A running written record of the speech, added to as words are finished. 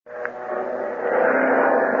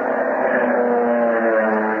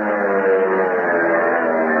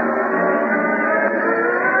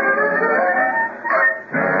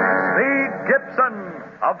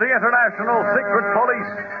the International Secret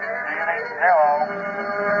Police. Feeling zero.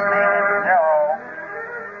 Feeling zero.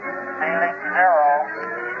 Feeling zero.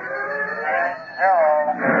 Feeling zero.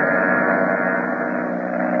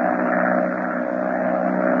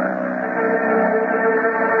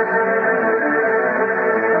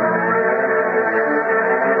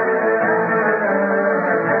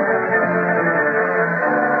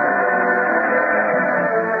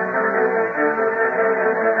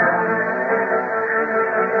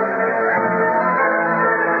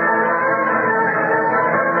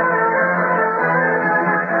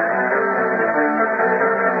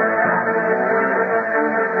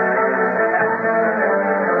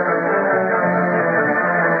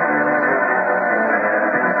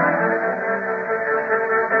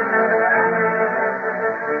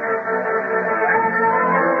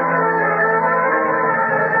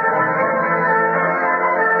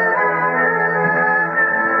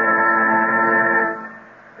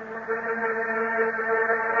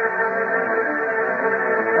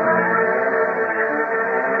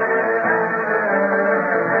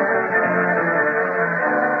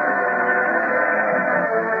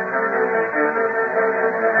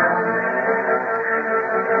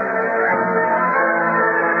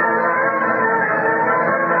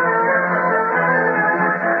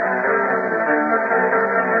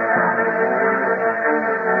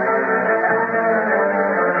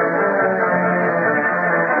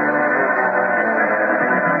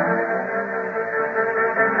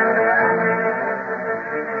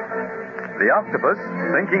 The octopus,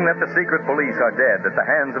 thinking that the secret police are dead at the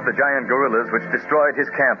hands of the giant gorillas which destroyed his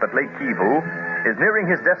camp at Lake Kivu, is nearing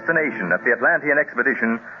his destination at the Atlantean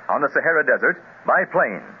expedition on the Sahara Desert by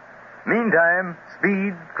plane. Meantime,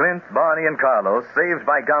 Speed, Clint, Barney, and Carlos, saved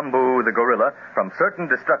by Gambu the gorilla from certain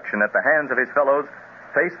destruction at the hands of his fellows,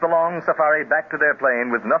 face the long safari back to their plane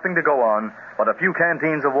with nothing to go on but a few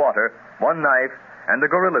canteens of water, one knife, and the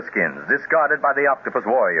gorilla skins discarded by the octopus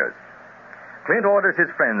warriors. Clint orders his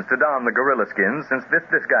friends to don the gorilla skins since this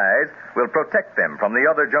disguise will protect them from the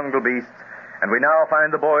other jungle beasts, and we now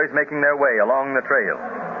find the boys making their way along the trail.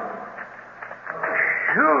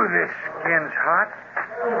 Phew, this skin's hot.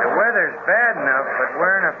 The weather's bad enough, but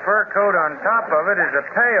wearing a fur coat on top of it is a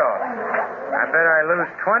payoff. I bet I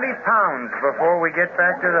lose 20 pounds before we get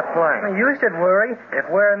back to the plane. You should worry if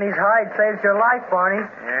wearing these hides saves your life, Barney.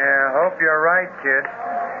 Yeah, hope you're right, kid.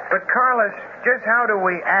 But, Carlos, just how do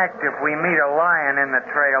we act if we meet a lion in the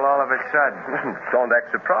trail all of a sudden? Don't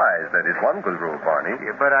act surprised. That is one good rule, Barney.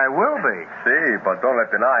 Yeah, but I will be. See, but don't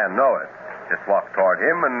let the lion know it. Just walk toward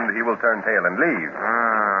him, and he will turn tail and leave.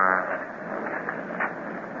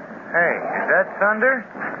 Hey, is that thunder?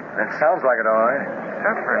 It sounds like it, all right.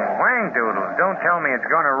 Suffering wang doodles. Don't tell me it's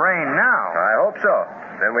going to rain now. I hope so.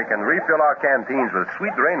 Then we can refill our canteens with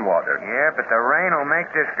sweet rainwater. Yeah, but the rain will make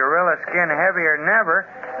this gorilla skin heavier than ever.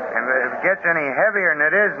 And if it gets any heavier than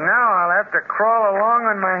it is now, I'll have to crawl along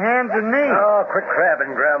on my hands and knees. Oh, quit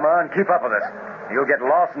crabbing, Grandma, and keep up with us. You'll get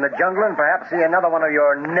lost in the jungle and perhaps see another one of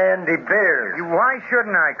your nandy bears. Why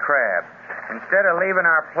shouldn't I crab? Instead of leaving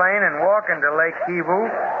our plane and walking to Lake Kivu,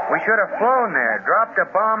 we should have flown there, dropped a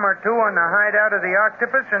bomb or two on the hideout of the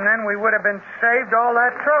octopus, and then we would have been saved all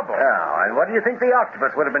that trouble. Now, and what do you think the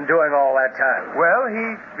octopus would have been doing all that time? Well,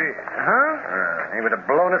 He would have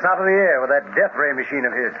blown us out of the air with that death ray machine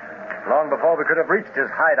of his. Long before we could have reached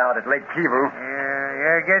his hideout at Lake Kivu.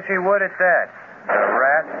 Yeah, I guess he would at that. The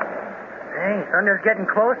rat. Hey, thunder's getting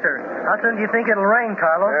closer. How soon do you think it'll rain,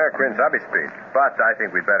 Carlos? Quince, I'll be speed. But I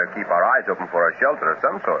think we'd better keep our eyes open for a shelter of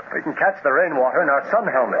some sort. We can catch the rainwater in our sun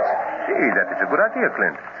helmets. Gee, that is a good idea,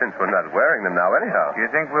 Clint, since we're not wearing them now anyhow. Do you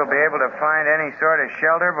think we'll be able to find any sort of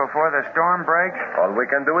shelter before the storm breaks? All we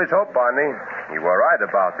can do is hope, Barney. You were right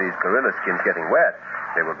about these gorilla skins getting wet.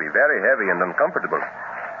 They will be very heavy and uncomfortable.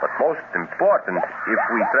 But most important, if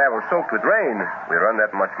we travel soaked with rain, we run that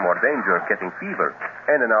much more danger of getting fever.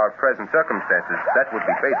 And in our present circumstances, that would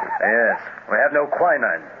be fatal. Yes, we have no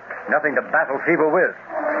quinine. Nothing to battle fever with.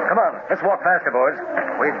 Come on, let's walk faster, boys.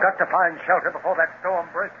 We've got to find shelter before that storm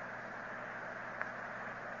breaks.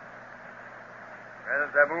 Well,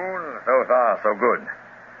 Zaboul, so far, so good.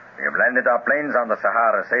 We have landed our planes on the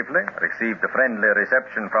Sahara safely, received a friendly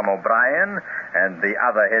reception from O'Brien and the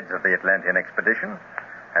other heads of the Atlantean expedition,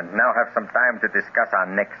 and now have some time to discuss our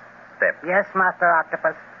next step. Yes, Master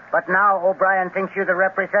Octopus. But now O'Brien thinks you the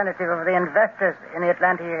representative of the investors in the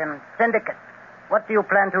Atlantean Syndicate. What do you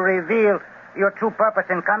plan to reveal your true purpose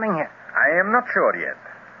in coming here? I am not sure yet.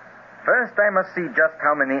 First, I must see just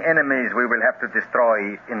how many enemies we will have to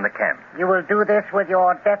destroy in the camp. You will do this with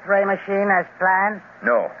your death ray machine as planned?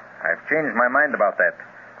 No, I've changed my mind about that.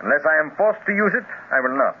 Unless I am forced to use it, I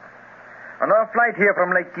will not. On our flight here from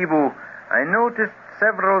Lake Kivu, I noticed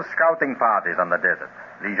several scouting parties on the desert.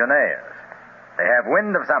 Legionnaires. They have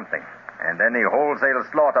wind of something, and any wholesale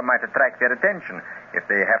slaughter might attract their attention if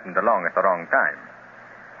they happened along at the wrong time.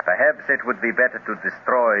 Perhaps it would be better to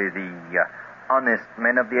destroy the honest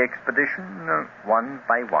men of the expedition one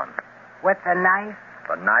by one. With a knife?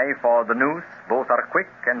 The knife or the noose, both are quick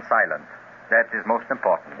and silent. That is most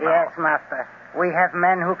important now. Yes, Master. We have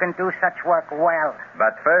men who can do such work well.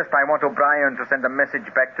 But first, I want O'Brien to send a message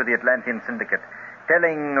back to the Atlantean Syndicate,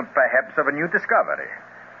 telling perhaps of a new discovery.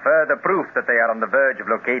 Further proof that they are on the verge of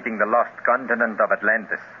locating the lost continent of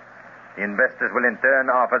Atlantis. The investors will in turn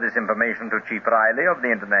offer this information to Chief Riley of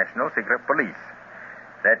the International Secret Police.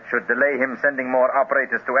 That should delay him sending more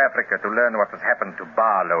operators to Africa to learn what has happened to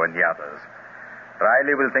Barlow and the others.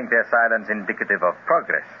 Riley will think their silence indicative of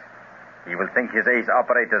progress. He will think his ace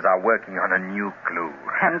operators are working on a new clue.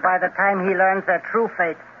 And by the time he learns their true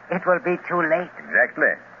fate, it will be too late.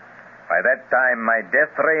 Exactly. By that time, my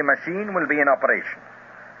death ray machine will be in operation.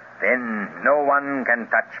 Then no one can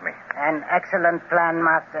touch me. An excellent plan,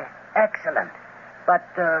 Master. Excellent. But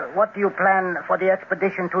what do you plan for the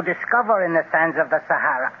expedition to discover in the sands of the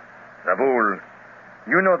Sahara? Zabul,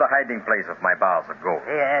 you know the hiding place of my bars of gold.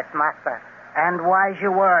 Yes, Master. And wise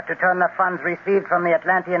you were to turn the funds received from the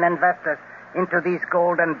Atlantean investors into these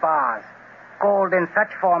golden bars. Gold in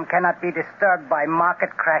such form cannot be disturbed by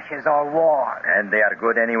market crashes or wars. And they are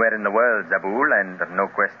good anywhere in the world, Zabul, and no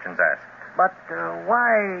questions asked. But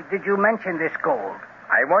why did you mention this gold?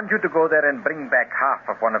 I want you to go there and bring back half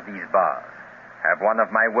of one of these bars. Have one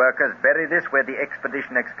of my workers bury this where the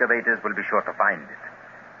expedition excavators will be sure to find it.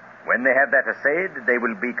 When they have that assayed, they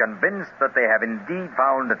will be convinced that they have indeed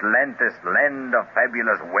found Atlantis, land of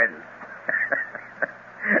fabulous wealth.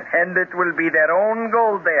 And it will be their own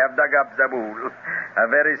gold they have dug up, Zabul. A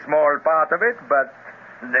very small part of it, but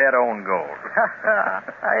their own gold.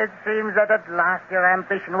 It seems that at last your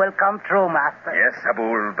ambition will come true, Master. Yes,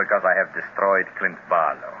 Zabul, because I have destroyed Clint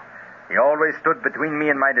Barlow. He always stood between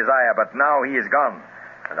me and my desire, but now he is gone.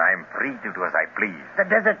 And I am free to do as I please. The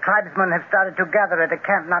desert tribesmen have started to gather at a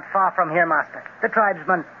camp not far from here, Master. The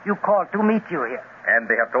tribesmen you called to meet you here. And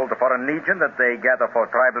they have told the Foreign Legion that they gather for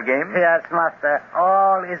tribal games? Yes, Master.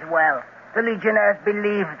 All is well. The Legionnaires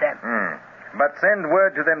believe them. But send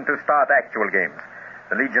word to them to start actual games.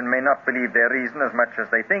 The Legion may not believe their reason as much as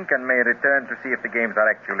they think and may return to see if the games are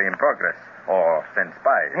actually in progress or send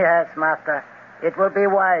spies. Yes, Master. It will be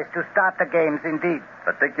wise to start the games indeed.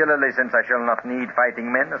 Particularly since I shall not need fighting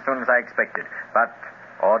men as soon as I expected. But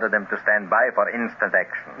order them to stand by for instant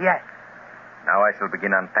action. Yes. Now I shall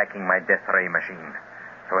begin unpacking my death ray machine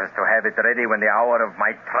so as to have it ready when the hour of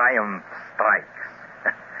my triumph strikes.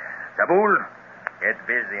 Zabul, get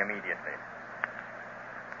busy immediately.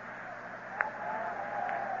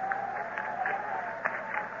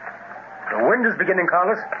 The wind is beginning,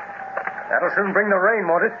 Carlos. That'll soon bring the rain,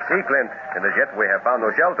 won't it? See, Clint, in the jet we have found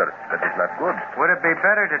no shelter. That is not good. Would it be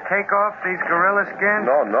better to take off these gorilla skins?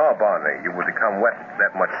 No, Barney. You would become wet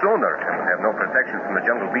that much sooner and would have no protection from the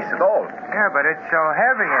jungle beasts at all. Yeah, but it's so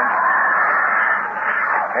heavy and...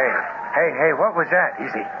 Hey, what was that?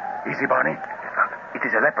 Easy, Barney. It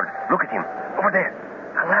is a leopard. Look at him. Over there.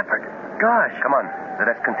 A leopard. Gosh. Come on. Let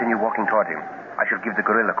us continue walking toward him. I shall give the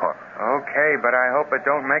gorilla call. Okay, but I hope it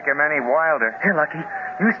don't make him any wilder. Here, Lucky.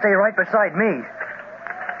 You stay right beside me.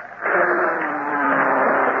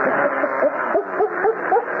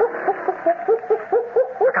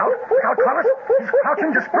 Look out, Travis. He's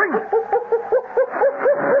crouching to spring.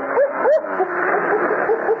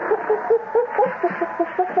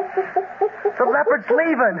 The leopard's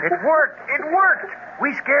leaving. It worked.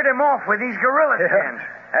 We scared him off with these gorilla skins.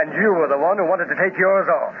 And you were the one who wanted to take yours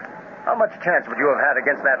off. How much chance would you have had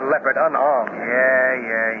against that leopard unarmed?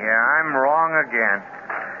 Yeah. I'm wrong again.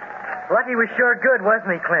 Lucky was sure good,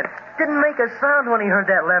 wasn't he, Clint? Didn't make a sound when he heard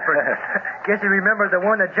that leopard. Guess he remembered the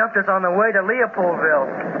one that jumped us on the way to Leopoldville.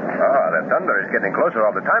 The thunder is getting closer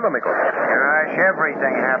all the time, Amico. Gosh,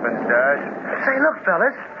 everything happens to us. Say, look,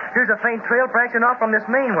 fellas. Here's a faint trail branching off from this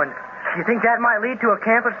main one. You think that might lead to a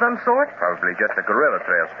camp of some sort? Probably just a gorilla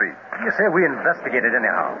trail, Speed. You say we investigate it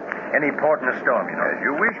anyhow. Any port in a storm, you know. As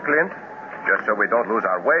you wish, Clint. Just so we don't lose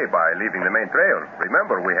our way by leaving the main trail.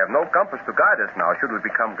 Remember, we have no compass to guide us now should we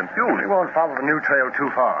become confused. We won't follow the new trail too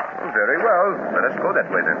far. Oh, very well. Let us go that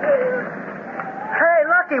way then. Hey,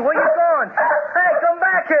 Lucky, where you going? Hey, come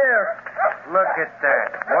back here. Look at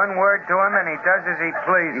that. One word to him and he does as he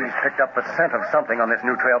pleases. He's picked up the scent of something on this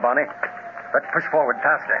new trail, Barney. Let's push forward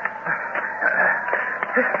faster.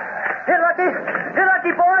 Here,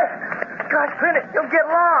 Lucky, boy. Gosh, Clint, you'll get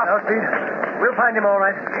lost. Now, Speed, We'll find him all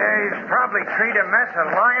right. Yeah, he's probably treated a mess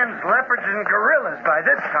of lions, leopards, and gorillas by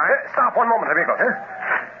this time. Stop one moment, amigo.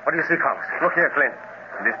 Huh? What do you see, Carlos? Look here, Clint.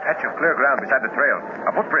 In this patch of clear ground beside the trail.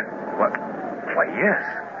 A footprint. What? Why, yes.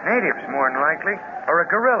 Natives, more than likely. Or a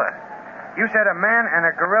gorilla. You said a man and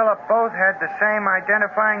a gorilla both had the same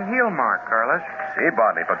identifying heel mark, Carlos. See,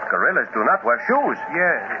 Barney, but gorillas do not wear shoes.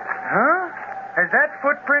 Yeah. Huh? Has that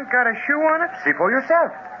footprint got a shoe on it? See for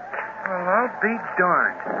yourself. Well, I'll be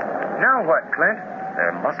darned. Now what, Clint?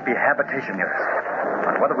 There must be habitation near us.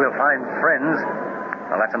 But whether we'll find friends,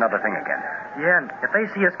 well, that's another thing again. Yeah, and if they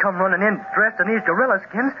see us come running in dressed in these gorilla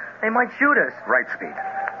skins, they might shoot us. Right, Speed.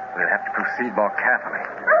 We'll have to proceed more carefully.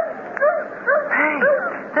 Hey,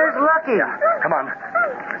 there's Lucky. Come on.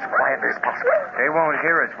 As quietly as possible. They won't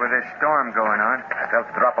hear us with this storm going on. I felt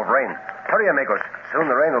a drop of rain. Hurry, amigos. Soon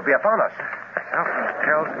the rain will be upon us. Something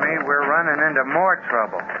tells me we're running into more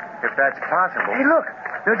trouble, if that's possible. Hey, look.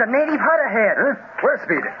 There's a native hut ahead. Huh? Where's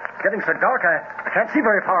Speed? It's getting so dark, I can't see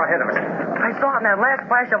very far ahead of us. I saw it in that last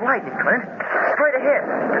flash of lightning, Clint. Straight ahead.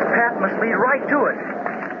 This path must lead right to it.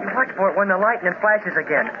 You watch for it when the lightning flashes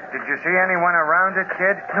again. Did you see anyone around it,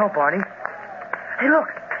 kid? No, Barney. Hey, look.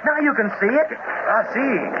 Now you can see it. Ah,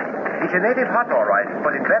 see. It's a native hut, all right,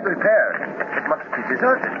 but in bad repair. It must be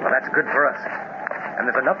deserted. Well, that's good for us. And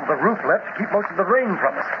there's enough of the roof left to keep most of the rain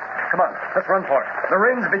from us. Come on, let's run for it. The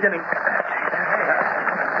rain's beginning.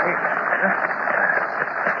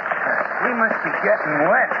 We must be getting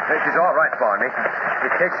wet. This is all right, Barney.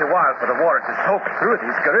 It takes a while for the water to soak through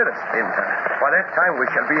these gorillas. By that time, we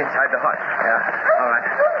shall be inside the hut. Yeah, all right.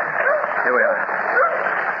 Here we are.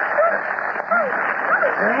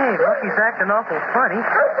 Hey, Lucky's acting awful funny.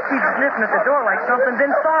 He's sniffing at the door like something's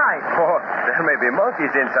inside. Oh, there may be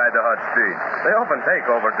monkeys inside the hut, Speed. They often take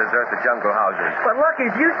over deserted jungle houses. But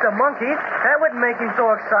Lucky's used to monkeys. That wouldn't make him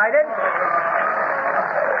so excited.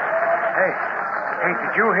 Hey,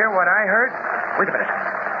 did you hear what I heard? Wait a minute.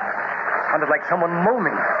 It sounded like someone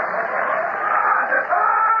moaning.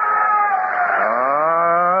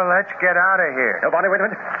 Oh, let's get out of here. No, Barney, wait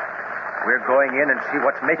a minute. We're going in and see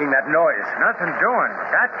what's making that noise. Nothing doing.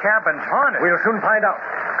 That cabin's haunted. We'll soon find out.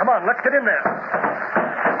 Come on, let's get in there.